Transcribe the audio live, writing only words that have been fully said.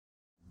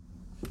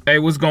Hey,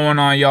 what's going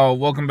on, y'all?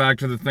 Welcome back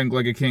to the Think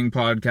Like a King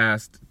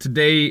podcast.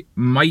 Today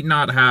might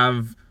not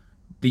have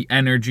the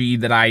energy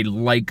that I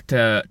like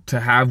to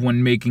have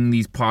when making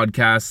these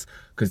podcasts,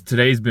 because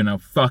today's been a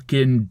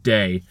fucking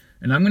day.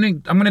 And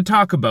I'm gonna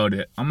talk about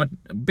it. I'm gonna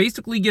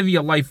basically give you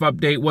a life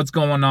update, what's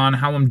going on,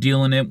 how I'm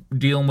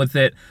dealing with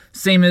it.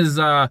 Same as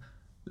a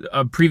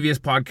previous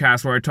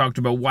podcast where I talked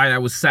about why I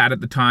was sad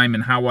at the time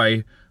and how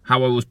I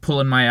was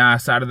pulling my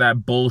ass out of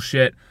that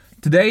bullshit.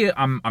 Today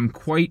I'm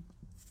quite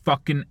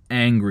fucking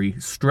angry,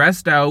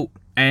 stressed out,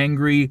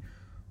 angry.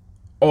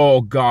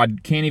 Oh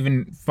god, can't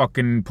even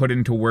fucking put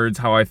into words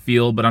how I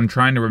feel, but I'm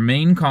trying to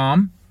remain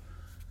calm.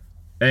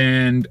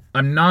 And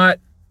I'm not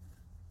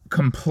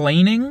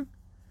complaining,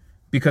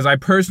 because I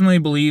personally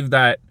believe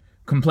that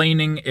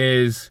complaining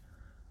is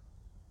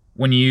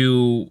when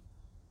you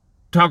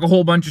talk a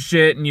whole bunch of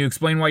shit and you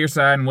explain why you're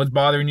sad and what's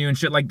bothering you and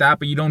shit like that,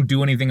 but you don't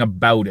do anything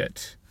about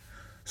it.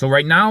 So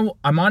right now,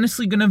 I'm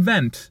honestly gonna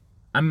vent.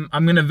 I'm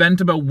gonna vent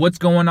about what's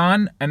going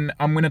on, and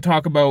I'm gonna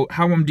talk about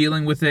how I'm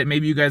dealing with it.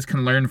 Maybe you guys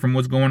can learn from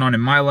what's going on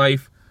in my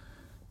life.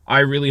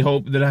 I really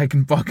hope that I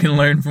can fucking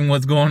learn from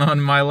what's going on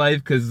in my life,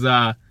 because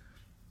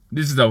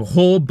this is a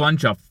whole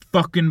bunch of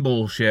fucking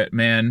bullshit,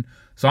 man.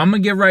 So I'm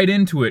gonna get right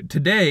into it.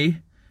 Today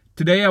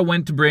I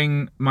went to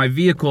bring my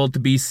vehicle to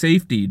be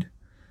safetied,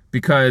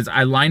 because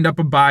I lined up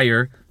a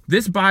buyer.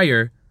 This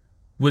buyer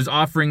was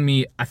offering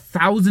me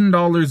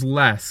 $1,000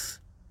 less.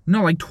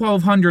 No, like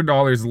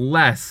 $1,200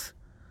 less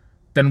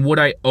than what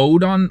I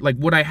owed on, like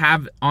what I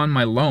have on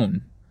my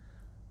loan.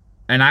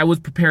 And I was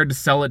prepared to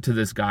sell it to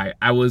this guy.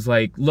 I was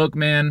like, look,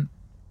 man,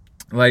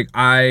 like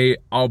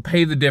I'll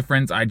pay the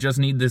difference. I just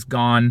need this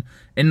gone.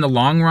 In the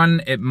long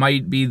run, it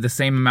might be the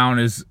same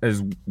amount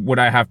as what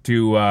I have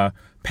to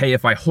pay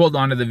if I hold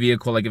on to the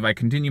vehicle. Like if I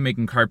continue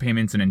making car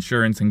payments and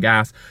insurance and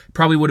gas,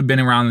 probably would have been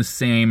around the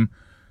same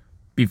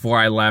before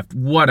I left,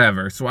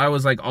 whatever. So I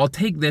was like, I'll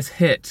take this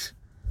hit.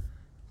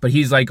 But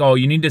he's like, oh,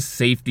 you need to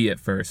safety it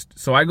first.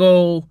 So I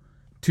go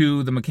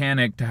to the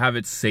mechanic to have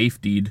it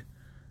safetied.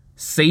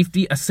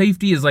 A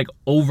safety is like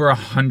over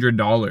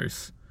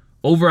 $100.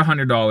 Over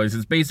 $100.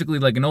 It's basically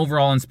like an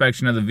overall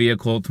inspection of the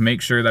vehicle to make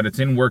sure that it's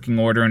in working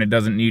order and it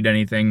doesn't need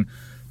anything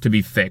to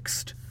be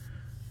fixed.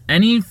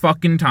 Any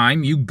fucking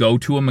time you go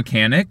to a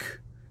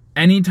mechanic,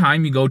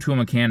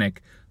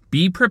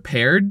 be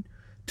prepared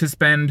to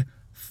spend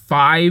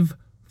 5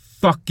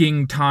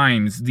 fucking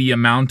times the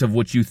amount of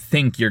what you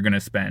think you're gonna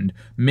spend.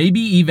 Maybe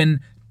even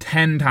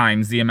 10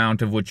 times the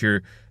amount of what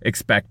you're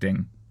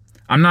expecting.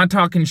 I'm not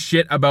talking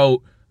shit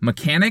about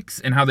mechanics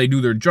and how they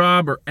do their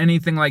job or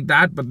anything like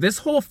that, but this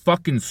whole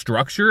fucking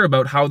structure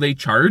about how they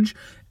charge,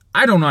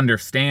 I don't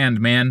understand,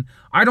 man.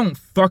 I don't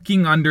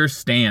fucking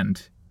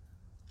understand.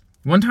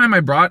 One time I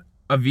brought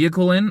a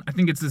vehicle in, I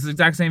think it's this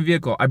exact same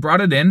vehicle. I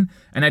brought it in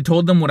and I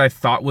told them what I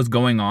thought was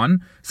going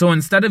on. So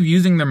instead of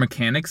using their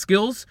mechanic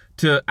skills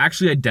to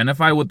actually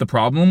identify what the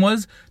problem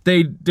was,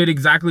 they did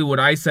exactly what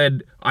I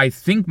said I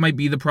think might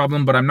be the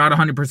problem, but I'm not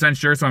 100%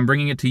 sure, so I'm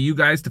bringing it to you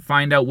guys to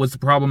find out what's the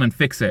problem and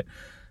fix it.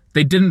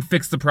 They didn't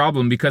fix the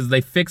problem, because they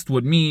fixed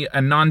what me,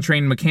 a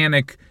non-trained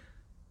mechanic,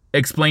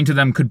 explained to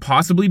them could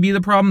possibly be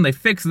the problem. They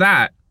fixed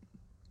that,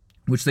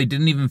 which they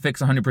didn't even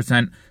fix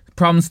 100%.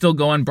 Problem's still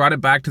going. Brought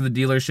it back to the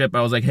dealership.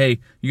 I was like, hey,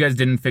 you guys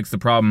didn't fix the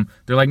problem.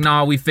 They're like,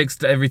 nah, we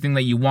fixed everything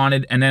that you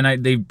wanted. And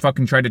then they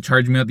fucking tried to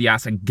charge me out the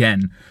ass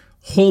again.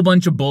 Whole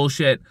bunch of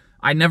bullshit.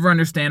 I never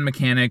understand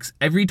mechanics.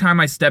 Every time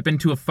I step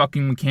into a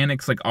fucking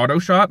mechanic's like auto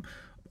shop,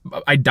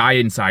 I die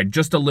inside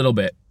just a little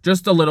bit,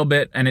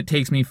 and it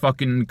takes me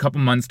fucking a couple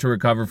months to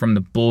recover from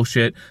the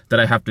bullshit that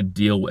I have to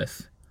deal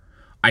with.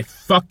 I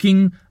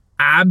fucking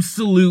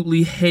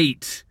absolutely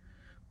hate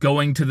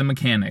going to the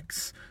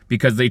mechanics,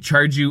 because they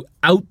charge you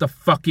out the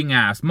fucking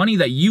ass. Money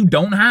that you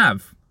don't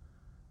have.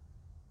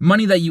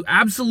 Money that you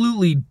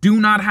absolutely do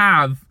not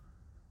have,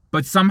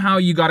 but somehow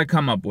you gotta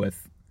come up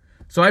with.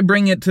 So I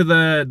bring it to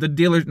the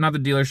dealer, not the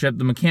dealership,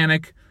 the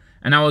mechanic,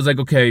 and I was like,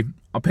 okay,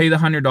 I'll pay the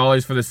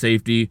 $100 for the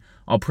safety.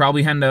 I'll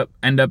probably end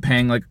up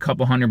paying like a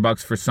couple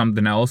 $100 for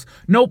something else.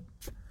 Nope.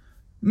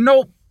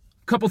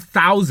 Couple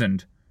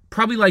thousand.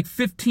 Probably like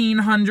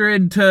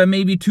 $1,500 to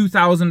maybe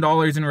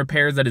 $2,000 in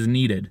repairs that is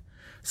needed.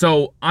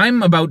 So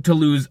I'm about to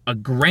lose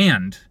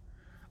 $1,000.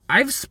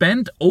 I've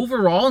spent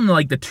overall in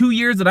like the 2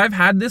 years that I've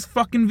had this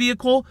fucking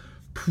vehicle,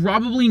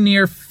 probably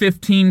near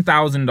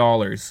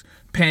 $15,000.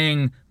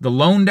 Paying the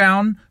loan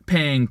down,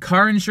 paying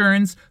car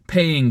insurance,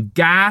 paying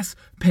gas,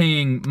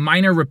 paying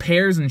minor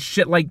repairs and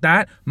shit like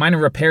that. Minor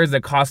repairs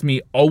that cost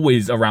me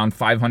always around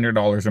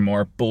 $500 or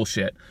more.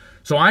 Bullshit.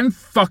 So I'm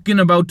fucking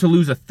about to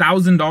lose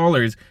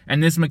 $1,000,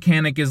 and this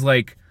mechanic is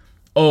like,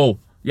 oh,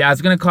 yeah,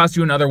 it's gonna cost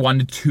you another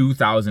 $1,000 to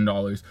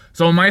 $2,000.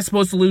 So am I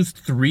supposed to lose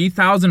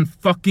 $3,000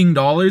 fucking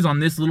dollars on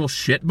this little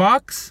shit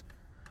box?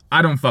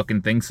 I don't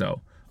fucking think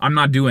so. I'm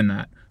not doing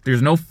that.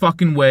 There's no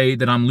fucking way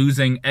that I'm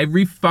losing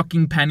every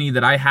fucking penny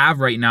that I have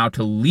right now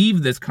to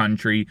leave this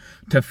country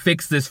to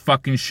fix this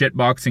fucking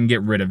shitbox and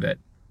get rid of it.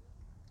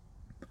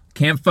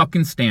 Can't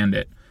fucking stand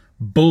it.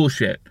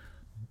 Bullshit.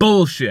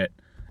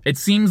 It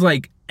seems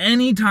like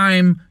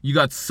anytime you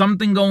got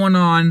something going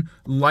on,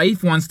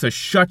 life wants to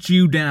shut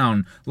you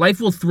down.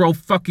 Life will throw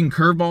fucking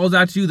curveballs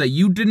at you that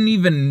you didn't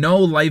even know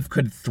life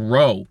could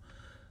throw.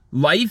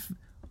 Life,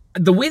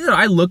 the way that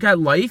I look at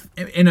life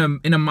in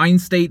a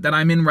mind state that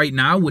I'm in right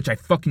now, which I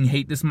fucking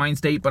hate this mind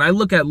state, but I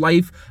look at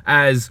life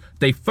as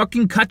they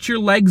fucking cut your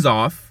legs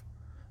off.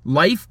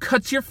 Life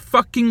cuts your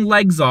fucking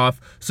legs off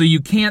so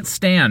you can't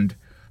stand.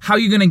 How are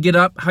you going to get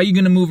up? How are you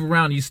going to move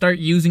around? You start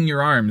using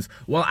your arms.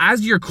 Well,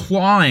 as you're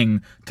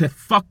clawing to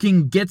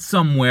fucking get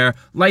somewhere,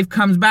 life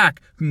comes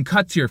back and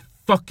cuts your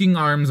fucking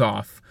arms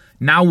off.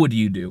 Now what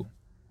do?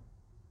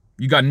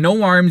 You got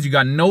no arms, you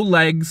got no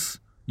legs.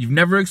 You've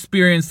never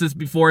experienced this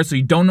before, so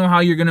you don't know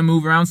how you're going to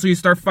move around, so you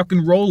start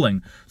fucking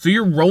rolling. So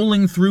you're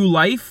rolling through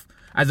life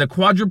as a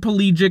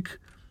quadriplegic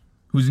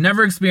who's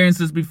never experienced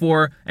this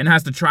before and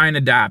has to try and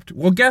adapt.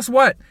 Well, guess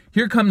what?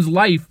 Here comes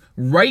life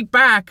right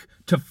back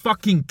to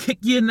fucking kick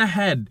you in the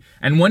head.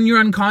 And when you're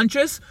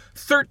unconscious,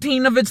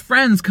 13 of its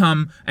friends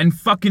come and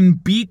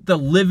fucking beat the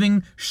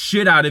living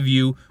shit out of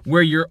you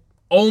where you're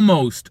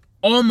almost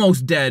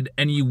dead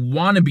and you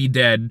want to be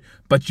dead,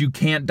 but you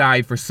can't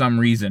die for some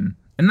reason.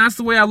 And that's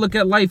the way I look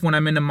at life when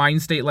I'm in a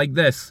mind state like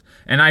this.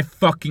 And I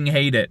fucking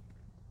hate it.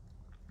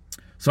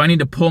 So I need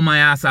to pull my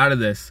ass out of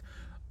this.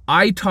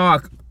 I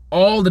talk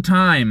all the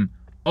time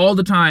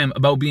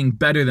about being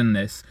better than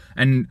this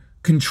and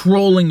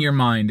controlling your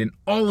mind and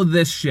all of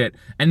this shit.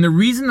 And the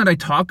reason that I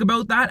talk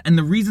about that and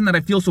the reason that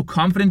I feel so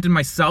confident in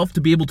myself to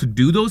be able to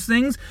do those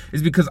things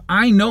is because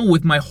I know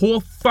with my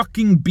whole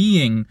fucking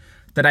being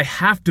that I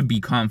have to be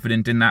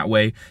confident in that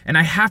way and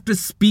I have to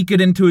speak it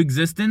into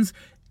existence,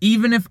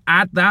 even if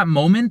at that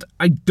moment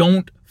I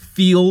don't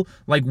feel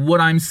like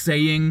what I'm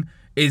saying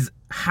is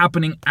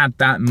happening at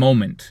that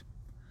moment,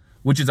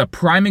 which is a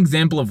prime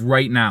example of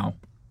right now.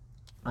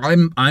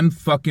 I'm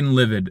fucking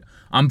livid.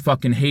 I'm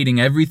fucking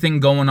hating everything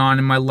going on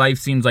in my life.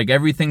 Seems like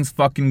everything's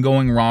fucking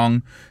going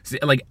wrong.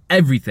 Like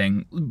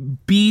everything.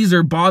 Bees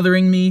are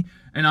bothering me.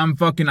 And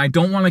I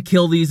don't want to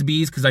kill these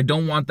bees because I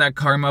don't want that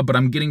karma, but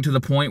I'm getting to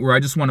the point where I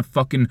just want to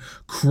fucking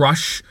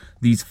crush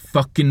these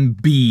fucking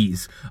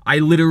bees.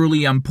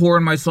 I'm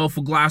pouring myself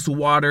a glass of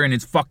water and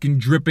it's fucking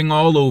dripping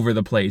all over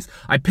the place.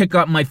 I pick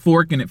up my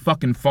fork and it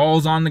fucking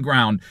falls on the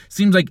ground.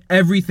 Seems like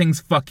everything's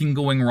fucking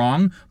going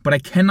wrong, but I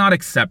cannot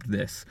accept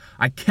this.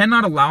 I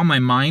cannot allow my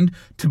mind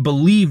to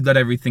believe that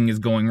everything is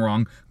going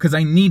wrong because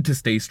I need to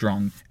stay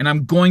strong and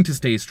I'm going to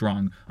stay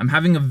strong. I'm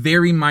having a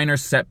very minor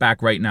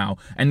setback right now.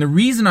 And the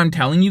reason I'm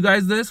telling you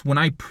guys this, when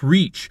I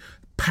preach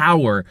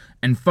power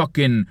and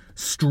fucking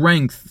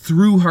strength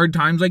through hard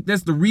times like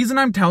this, the reason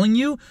I'm telling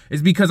you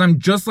is because I'm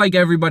just like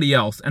everybody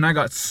else and I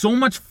got so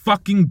much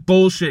fucking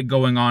bullshit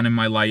going on in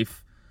my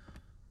life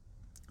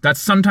that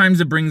sometimes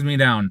it brings me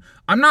down.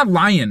 I'm not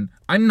lying.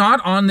 I'm not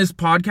on this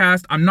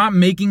podcast. I'm not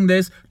making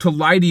this to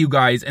lie to you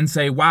guys and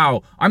say,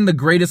 wow, I'm the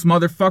greatest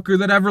motherfucker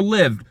that ever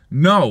lived.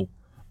 No,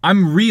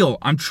 I'm real.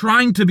 I'm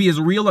trying to be as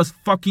real as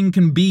fucking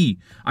can be.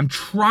 I'm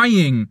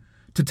trying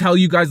to tell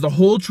you guys the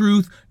whole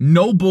truth,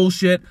 no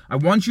bullshit. I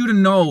want you to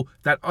know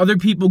that other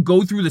people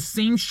go through the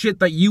same shit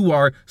that you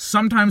are,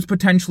 sometimes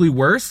potentially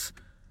worse.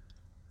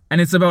 And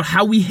it's about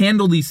how we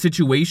handle these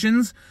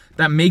situations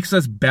that makes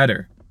us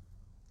better.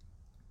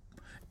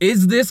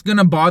 Is this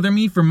gonna bother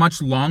me for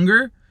much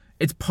longer?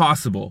 It's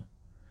possible.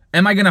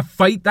 Am I gonna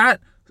fight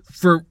that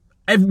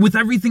with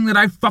everything that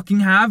I fucking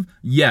have?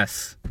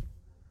 Yes.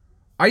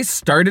 I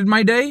started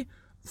my day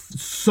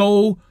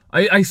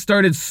I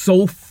started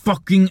so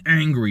fucking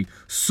angry.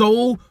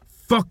 So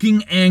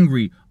fucking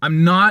angry.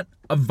 I'm not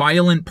a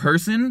violent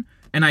person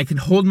and I can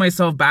hold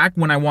myself back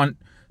when I want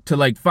to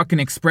like fucking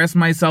express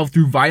myself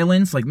through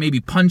violence, like maybe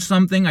punch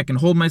something. I can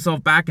hold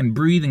myself back and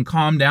breathe and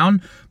calm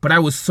down. But I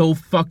was so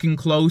fucking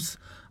close.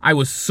 I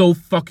was so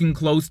fucking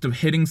close to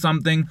hitting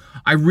something.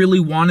 I really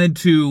wanted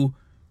to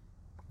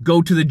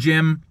go to the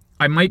gym.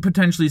 I might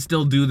potentially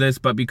still do this,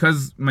 but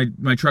because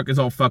my truck is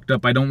all fucked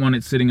up, I don't want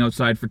it sitting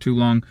outside for too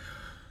long.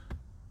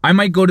 I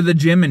might go to the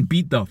gym and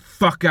beat the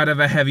fuck out of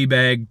a heavy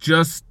bag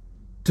just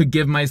to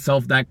give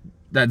myself that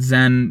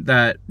zen,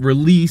 that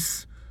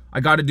release. I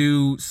got to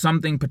do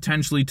something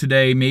potentially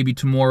today, maybe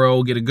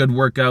tomorrow, get a good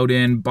workout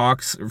in,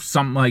 box or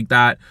something like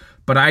that.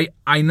 But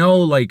I know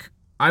like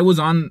I was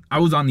on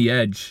the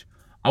edge.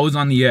 I was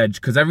on the edge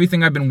because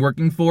everything I've been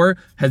working for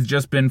has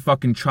just been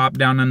fucking chopped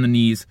down on the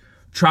knees,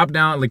 chopped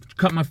down, like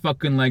cut my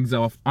fucking legs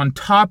off. On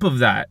top of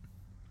that,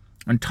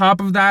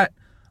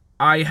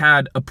 I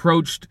had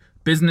approached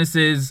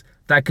businesses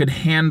that could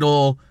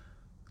handle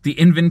the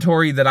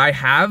inventory that I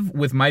have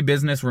with my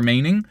business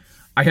remaining.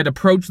 I had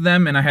approached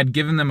them and I had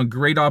given them a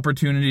great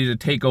opportunity to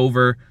take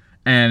over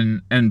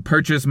and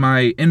purchase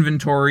my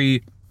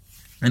inventory,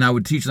 and I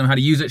would teach them how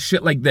to use it,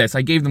 shit like this.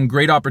 I gave them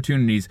great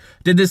opportunities.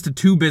 Did this to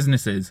 2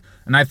 businesses.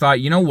 And I thought,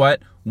 you know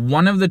what?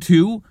 One of the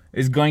 2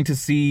 is going to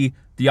see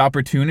the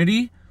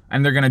opportunity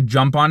and they're going to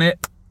jump on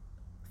it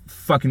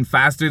fucking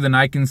faster than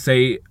I can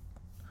say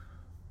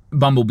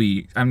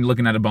Bumblebee. I'm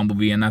looking at a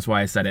bumblebee and that's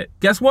why I said it.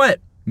 Guess what?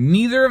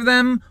 Neither of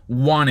them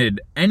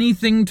wanted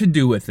anything to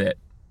do with it.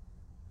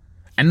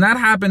 And that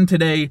happened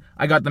today.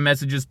 I got the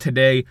messages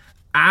today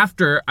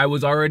after I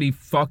was already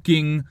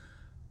fucking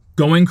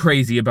going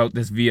crazy about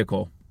this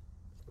vehicle.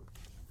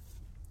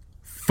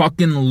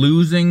 Fucking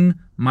losing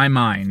my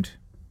mind.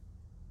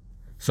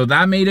 So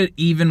that made it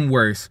even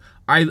worse.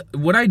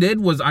 What I did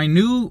was I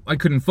knew I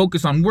couldn't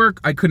focus on work.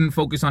 I couldn't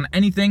focus on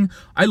anything.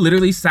 I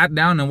literally sat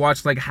down and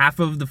watched like half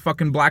of the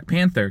fucking Black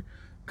Panther.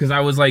 Because I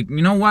was like,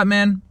 you know what,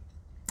 man?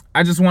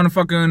 I just want to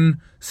fucking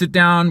sit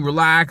down,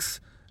 relax,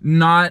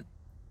 not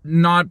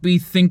be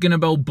thinking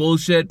about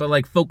bullshit, but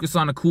like focus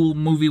on a cool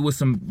movie with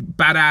some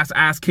badass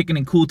ass kicking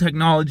and cool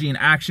technology and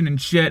action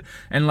and shit.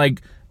 And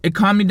like, it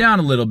calmed me down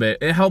a little bit.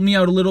 It helped me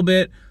out a little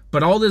bit.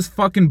 But all this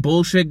fucking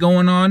bullshit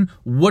going on,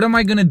 what am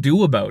I going to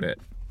do about it?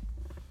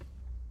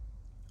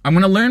 I'm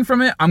going to learn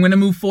from it. I'm going to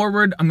move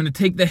forward. I'm going to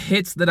take the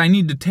hits that I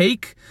need to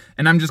take.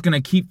 And I'm just going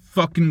to keep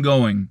fucking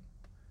going.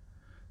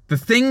 The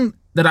thing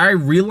that I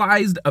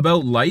realized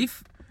about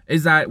life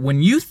is that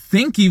when you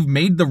think you've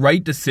made the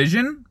right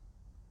decision,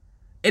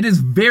 it is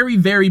very,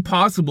 very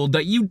possible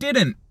that you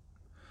didn't.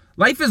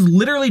 Life is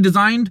literally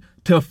designed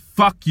to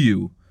fuck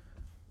you.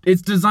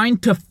 It's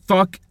designed to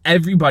fuck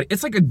everybody.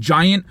 It's like a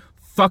giant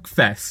fuck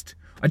fest.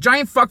 A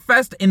giant fuck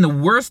fest in the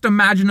worst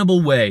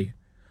imaginable way.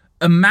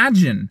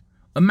 Imagine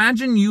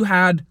you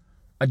had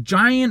a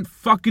giant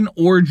fucking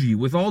orgy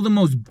with all the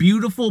most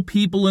beautiful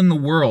people in the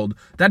world.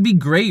 That'd be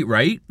great,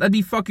 right? That'd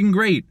be fucking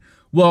great.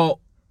 Well,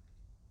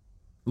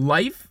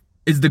 life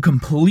is the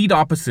complete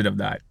opposite of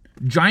that.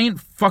 Giant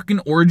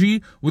fucking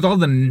orgy with all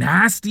the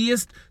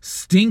nastiest,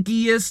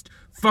 stinkiest,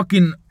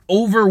 fucking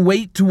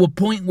overweight to a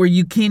point where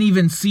you can't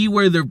even see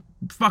where their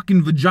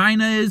fucking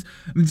vagina is.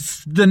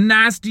 It's the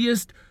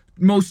nastiest,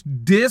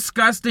 most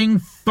disgusting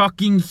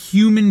fucking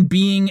human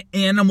being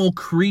animal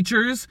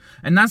creatures.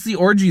 And that's the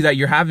orgy that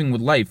you're having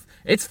with life.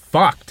 It's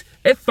fucked.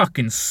 It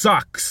fucking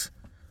sucks.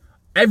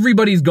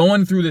 Everybody's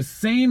going through the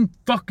same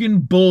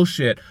fucking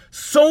bullshit.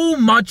 So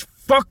much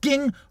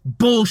fucking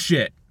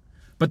bullshit.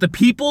 But the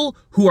people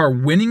who are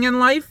winning in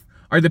life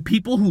are the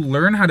people who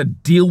learn how to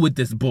deal with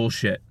this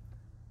bullshit.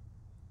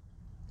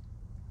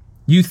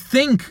 You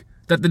think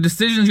that the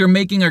decisions you're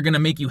making are going to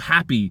make you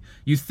happy.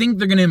 You think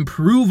they're going to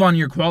improve on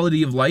your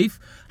quality of life.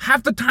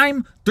 Half the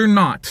time, they're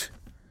not.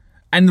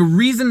 And the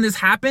reason this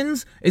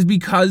happens is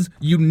because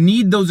you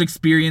need those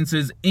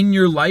experiences in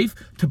your life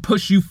to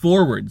push you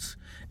forwards.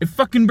 It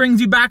fucking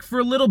brings you back for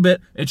a little bit.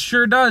 It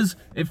sure does.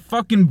 It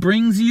fucking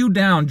brings you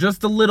down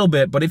just a little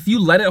bit. But if you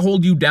let it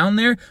hold you down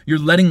there, you're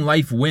letting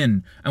life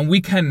win. And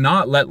we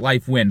cannot let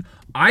life win.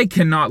 I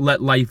cannot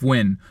let life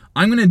win.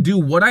 I'm going to do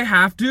what I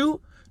have to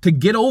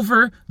get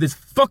over this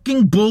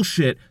fucking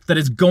bullshit that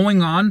is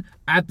going on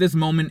at this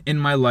moment in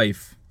my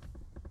life.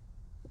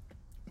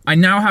 I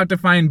now have to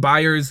find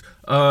buyers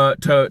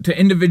to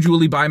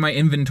individually buy my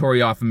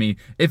inventory off of me.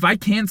 If I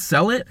can't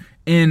sell it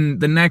in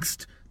the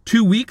next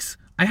 2 weeks,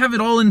 I have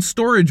it all in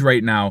storage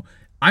right now.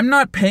 I'm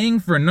not paying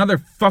for another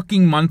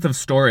fucking month of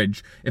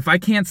storage. If I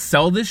can't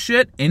sell this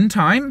shit in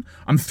time,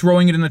 I'm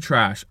throwing it in the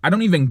trash. I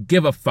don't even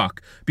give a fuck.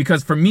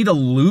 Because for me to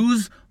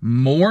lose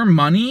more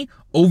money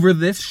over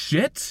this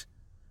shit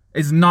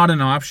is not an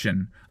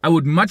option. I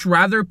would much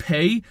rather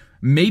pay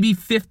maybe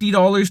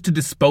 $50 to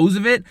dispose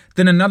of it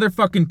than another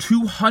fucking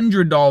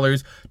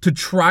 $200 to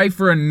try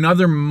for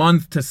another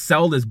month to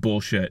sell this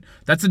bullshit.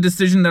 That's a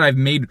decision that I've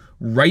made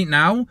right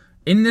now.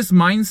 In this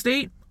mind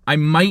state, I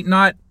might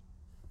not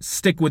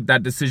stick with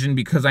that decision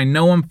because I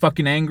know I'm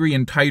fucking angry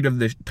and tired of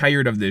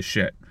this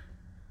shit.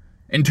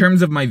 In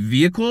terms of my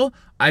vehicle,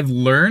 I've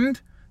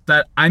learned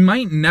that I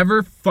might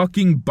never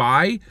fucking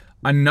buy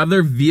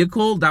another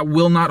vehicle that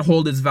will not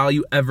hold its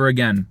value ever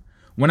again.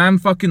 When I'm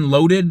fucking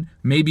loaded,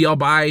 maybe I'll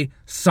buy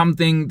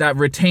something that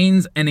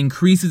retains and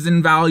increases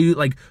in value,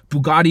 like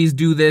Bugattis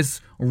do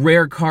this,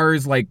 rare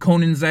cars like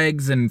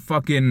Koenigseggs and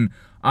fucking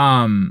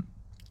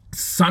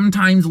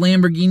sometimes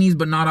Lamborghinis,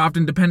 but not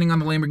often, depending on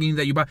the Lamborghini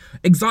that you buy.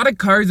 Exotic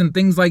cars and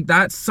things like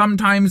that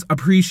sometimes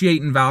appreciate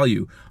in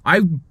value.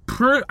 I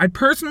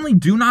personally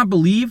do not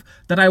believe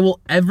that I will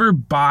ever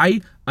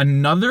buy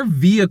another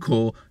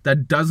vehicle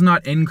that does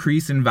not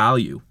increase in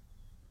value.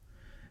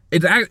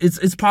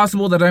 It's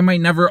possible that I might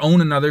never own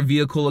another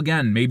vehicle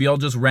again. Maybe I'll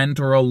just rent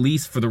or I'll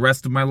lease for the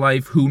rest of my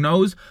life. Who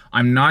knows?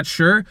 I'm not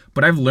sure.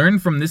 But I've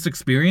learned from this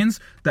experience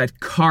that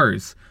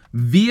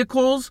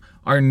vehicles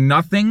are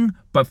nothing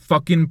but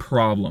fucking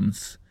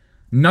problems.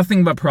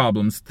 Nothing but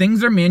problems.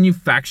 Things are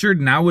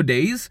manufactured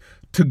nowadays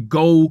to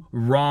go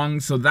wrong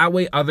so that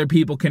way other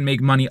people can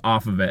make money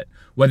off of it.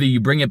 Whether you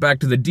bring it back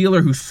to the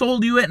dealer who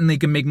sold you it and they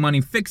can make money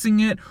fixing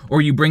it,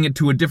 or you bring it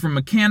to a different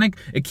mechanic,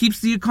 it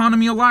keeps the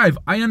economy alive.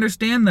 I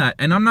understand that,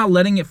 and I'm not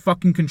letting it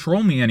fucking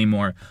control me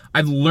anymore.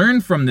 I've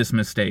learned from this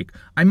mistake.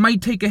 I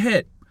might take a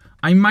hit.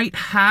 I might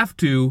have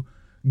to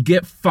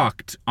get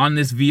fucked on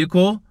this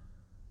vehicle.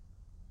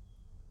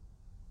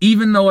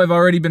 Even though I've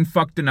already been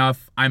fucked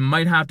enough, I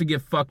might have to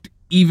get fucked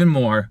even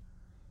more.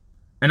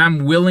 And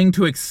I'm willing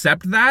to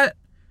accept that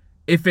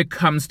if it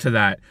comes to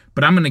that.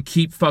 But I'm going to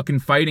keep fucking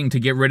fighting to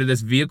get rid of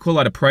this vehicle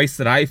at a price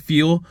that I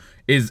feel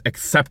is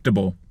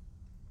acceptable.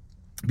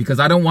 because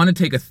I don't want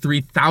to take a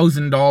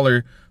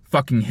 $3,000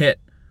 fucking hit.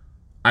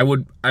 I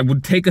would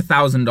take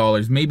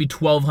 $1,000, maybe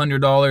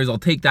 $1,200. I'll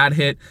take that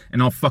hit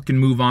and I'll fucking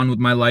move on with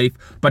my life.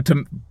 But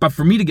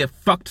for me to get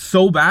fucked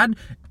so bad,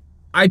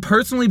 I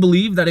personally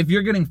believe that if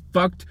you're getting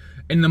fucked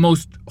in the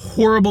most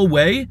horrible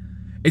way,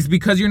 it's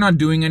because you're not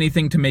doing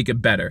anything to make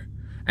it better.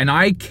 And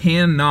I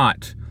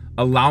cannot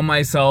allow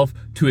myself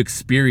to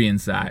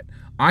experience that.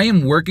 I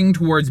am working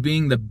towards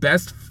being the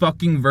best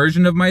fucking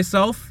version of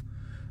myself.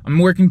 I'm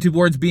working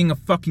towards being a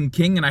fucking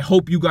king, and I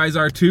hope you guys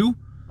are too.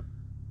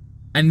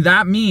 And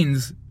that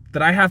means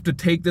that I have to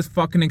take this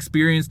fucking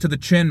experience to the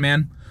chin,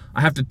 man.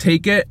 I have to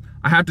take it.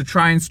 I have to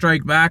try and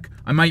strike back.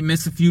 I might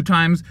miss a few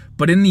times,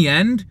 but in the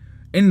end,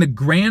 in the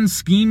grand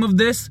scheme of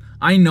this,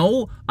 I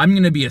know I'm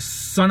going to be a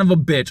son of a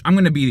bitch. I'm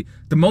going to be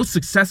the most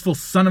successful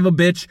son of a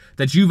bitch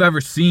that you've ever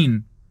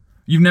seen.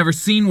 You've never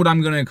seen what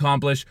I'm going to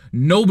accomplish.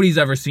 Nobody's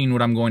ever seen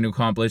what I'm going to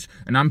accomplish.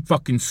 And I'm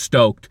fucking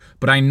stoked.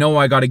 But I know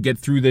I got to get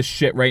through this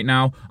shit right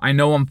now. I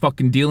know I'm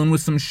fucking dealing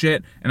with some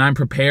shit. And I'm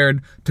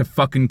prepared to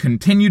fucking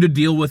continue to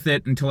deal with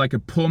it until I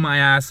could pull my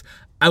ass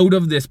out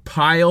of this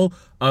pile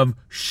of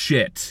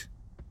shit.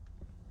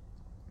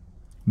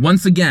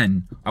 Once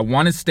again, I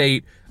want to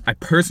state, I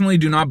personally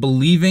do not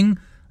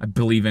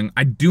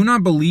I do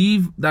not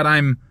believe that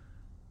I'm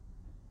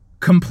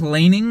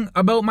complaining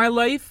about my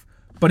life,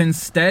 but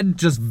instead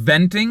just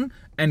venting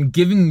and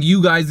giving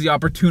you guys the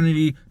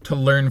opportunity to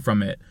learn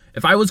from it.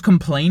 If I was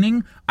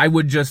complaining, I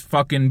would just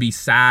fucking be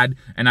sad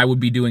and I would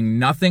be doing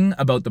nothing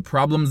about the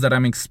problems that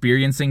I'm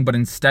experiencing, but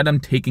instead I'm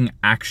taking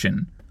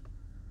action.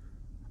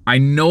 I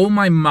know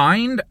my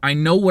mind, I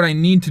know what I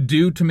need to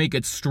do to make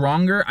it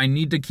stronger. I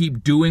need to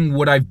keep doing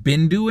what I've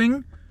been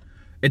doing.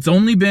 It's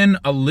only been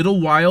a little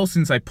while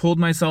since I pulled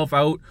myself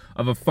out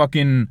of a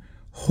fucking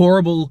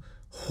horrible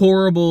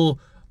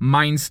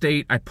mind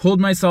state. I pulled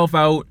myself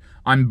out.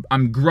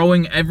 I'm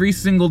growing every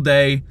single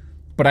day,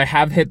 but I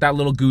have hit that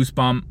little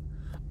goosebump.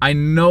 I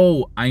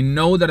know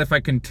that if I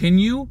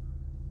continue,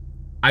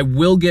 I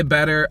will get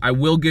better, I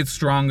will get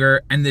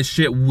stronger, and this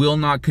shit will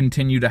not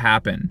continue to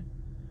happen.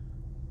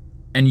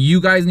 And you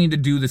guys need to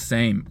do the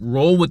same.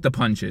 Roll with the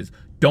punches.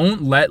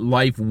 Don't let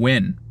life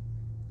win.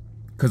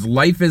 Because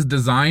life is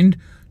designed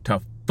to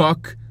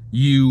fuck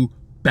you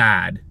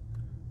bad.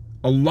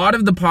 A lot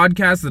of the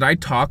podcasts that I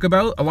talk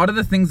about, a lot of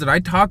the things that I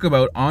talk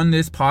about on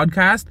this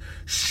podcast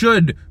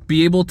should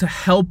be able to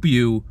help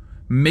you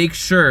make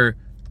sure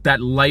that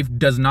life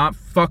does not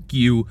fuck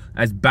you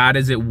as bad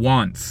as it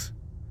wants.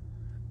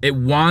 It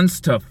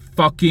wants to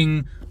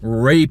fucking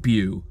rape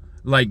you.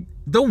 Like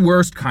the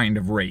worst kind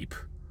of rape.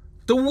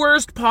 The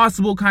worst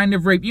possible kind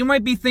of rape. You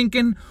might be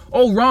thinking,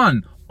 oh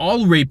Ron,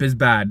 all rape is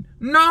bad.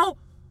 No,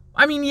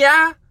 I mean,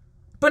 yeah.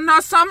 But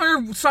not some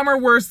are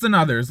worse than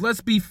others.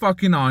 Let's be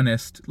fucking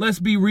honest. Let's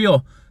be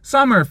real.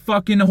 Some are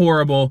fucking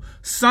horrible.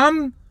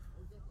 Some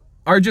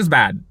are just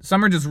bad.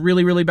 Some are just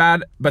really, really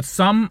bad. But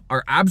some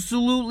are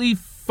absolutely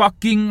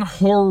fucking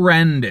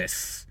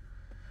horrendous.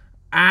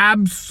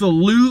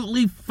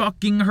 Absolutely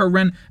fucking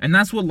horrendous. And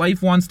that's what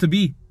life wants to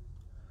be.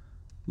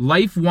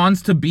 Life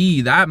wants to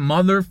be that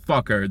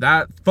motherfucker.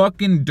 That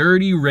fucking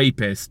dirty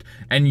rapist.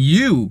 And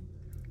you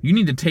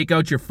need to take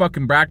out your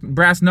fucking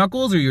brass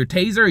knuckles or your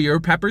taser or your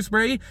pepper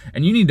spray,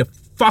 and you need to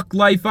fuck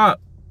life up.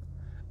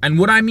 And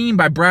what I mean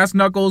by brass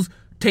knuckles,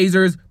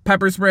 tasers,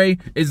 pepper spray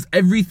is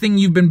everything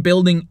you've been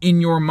building in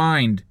your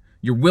mind.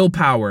 Your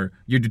willpower,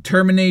 your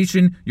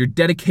determination, your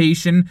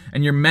dedication,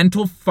 and your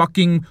mental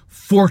fucking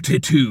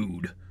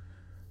fortitude.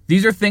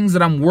 These are things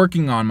that I'm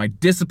working on. My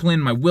discipline,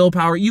 my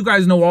willpower. You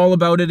guys know all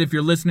about it if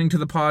you're listening to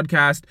the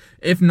podcast.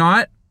 If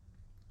not,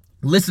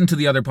 listen to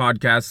the other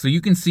podcasts so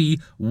you can see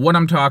what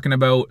I'm talking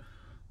about.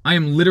 I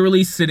am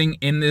literally sitting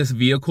in this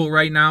vehicle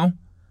right now,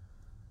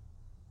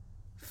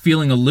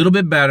 feeling a little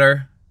bit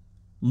better,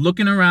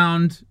 looking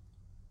around,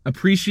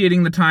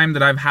 appreciating the time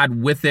that I've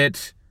had with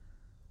it,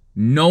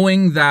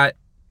 knowing that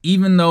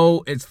even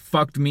though it's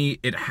fucked me,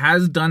 it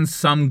has done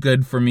some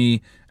good for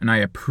me, and I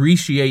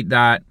appreciate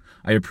that.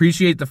 I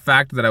appreciate the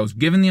fact that I was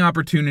given the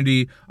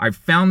opportunity. I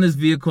found this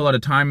vehicle at a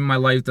time in my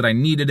life that I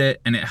needed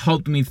it, and it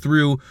helped me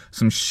through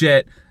some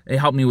shit. It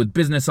helped me with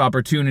business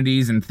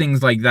opportunities and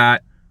things like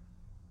that.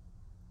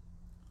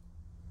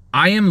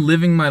 I am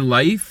living my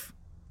life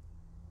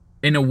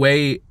in a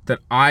way that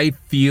I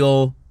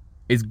feel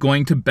is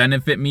going to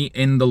benefit me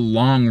in the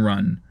long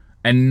run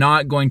and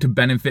not going to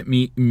benefit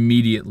me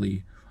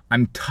immediately.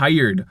 I'm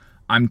tired.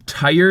 I'm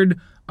tired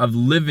of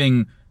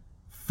living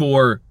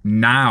for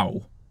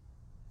now.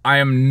 I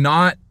am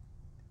not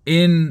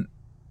in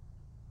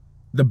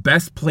the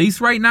best place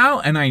right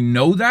now, and I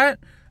know that.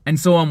 And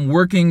so I'm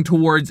working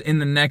towards in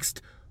the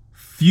next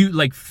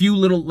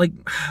little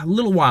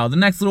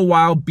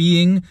while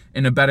being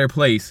in a better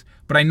place.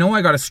 But I know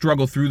I got to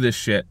struggle through this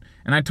shit.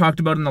 And I talked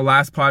about in the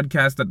last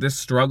podcast that this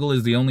struggle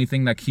is the only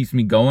thing that keeps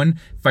me going,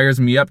 fires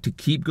me up to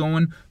keep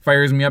going,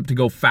 fires me up to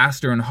go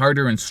faster and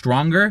harder and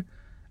stronger.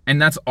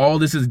 And that's all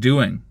this is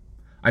doing.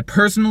 I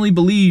personally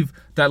believe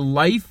that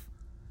life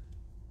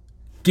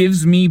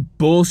gives me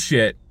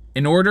bullshit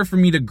in order for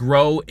me to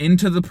grow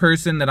into the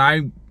person that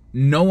I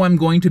know I'm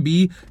going to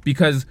be,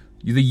 because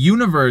the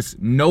universe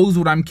knows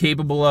what I'm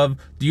capable of.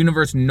 The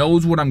universe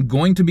knows what I'm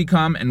going to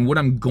become and what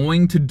I'm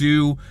going to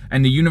do.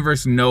 And the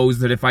universe knows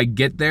that if I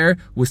get there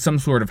with some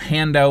sort of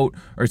handout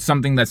or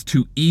something that's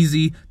too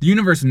easy, the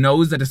universe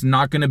knows that it's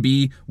not going to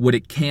be what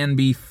it can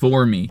be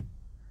for me.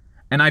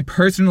 And I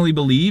personally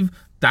believe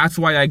that's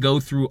why I go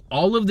through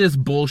all of this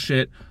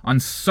bullshit on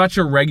such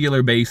a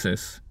regular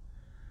basis.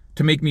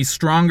 To make me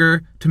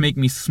stronger, to make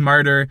me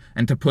smarter,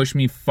 and to push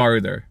me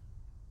farther.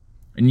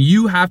 And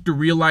you have to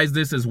realize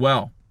this as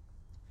well.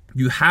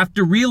 You have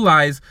to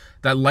realize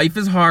that life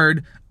is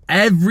hard.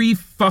 Every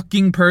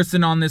fucking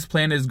person on this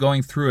planet is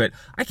going through it.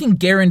 I can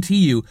guarantee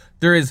you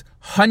there is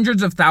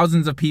hundreds of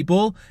thousands of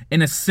people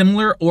in a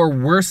similar or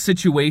worse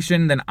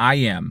situation than I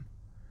am.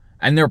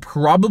 And they're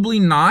probably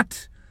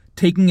not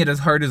taking it as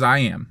hard as I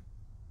am.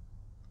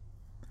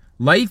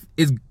 Life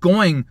is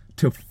going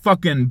to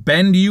fucking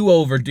bend you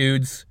over,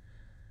 dudes.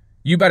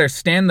 You better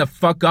stand the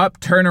fuck up,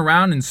 turn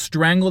around, and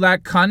strangle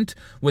that cunt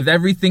with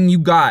everything you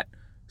got.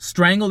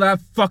 Strangle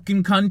that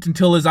fucking cunt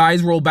until his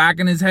eyes roll back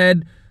in his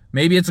head.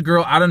 Maybe it's a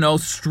girl, I don't know.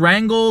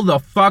 Strangle the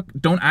fuck.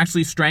 Don't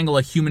actually strangle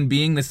a human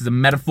being. This is a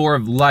metaphor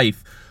of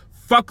life.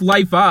 Fuck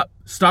life up.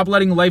 Stop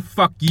letting life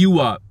fuck you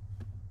up.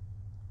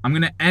 I'm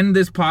going to end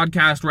this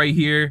podcast right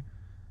here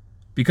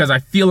because I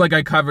feel like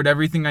I covered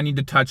everything I need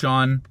to touch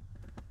on.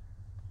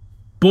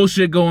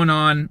 Bullshit going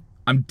on.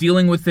 I'm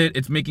dealing with it.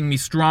 It's making me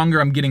stronger.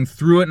 I'm getting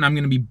through it, and I'm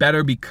going to be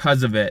better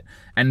because of it.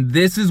 And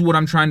this is what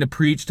I'm trying to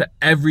preach to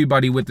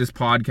everybody with this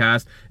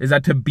podcast, is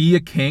that to be a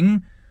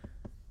king,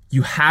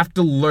 you have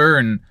to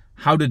learn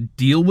how to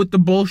deal with the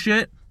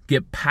bullshit,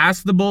 get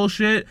past the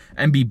bullshit,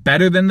 and be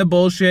better than the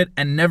bullshit,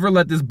 and never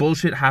let this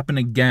bullshit happen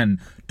again.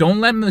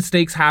 Don't let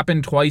mistakes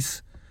happen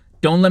twice.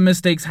 Don't let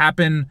mistakes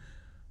happen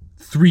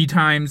 3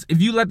 times.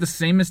 If you let the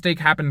same mistake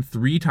happen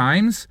 3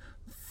 times,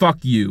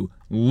 fuck you.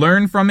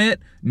 Learn from it.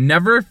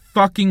 Never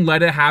fucking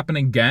let it happen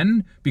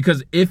again,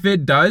 because if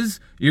it does,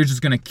 you're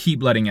just gonna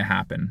keep letting it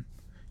happen.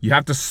 You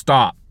have to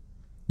stop.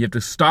 You have to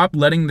stop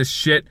letting the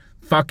shit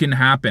fucking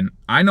happen.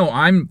 I know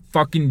I'm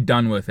fucking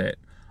done with it.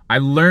 I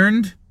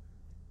learned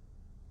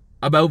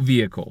about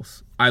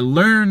vehicles. I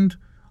learned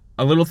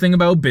a little thing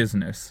about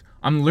business.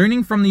 I'm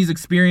learning from these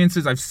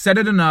experiences. I've said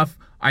it enough.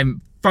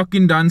 I'm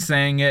fucking done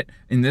saying it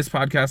in this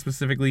podcast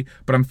specifically,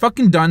 but I'm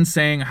fucking done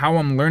saying how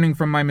I'm learning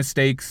from my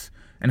mistakes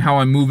and how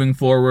I'm moving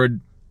forward.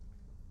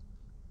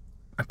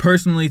 I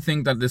personally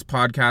think that this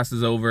podcast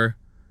is over,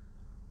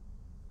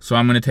 so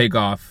I'm going to take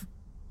off.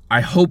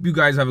 I hope you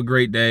guys have a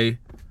great day.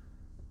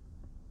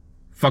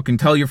 Fucking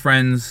tell your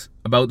friends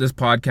about this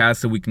podcast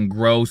so we can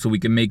grow, so we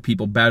can make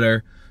people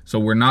better, so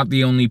we're not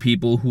the only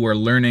people who are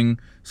learning,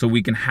 so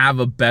we can have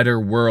a better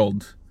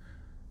world.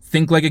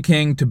 Think like a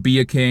king to be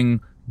a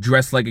king.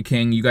 Dress like a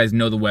king. You guys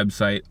know the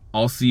website.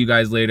 I'll see you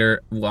guys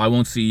later. Well, I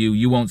won't see you.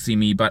 You won't see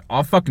me, but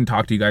I'll fucking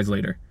talk to you guys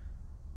later.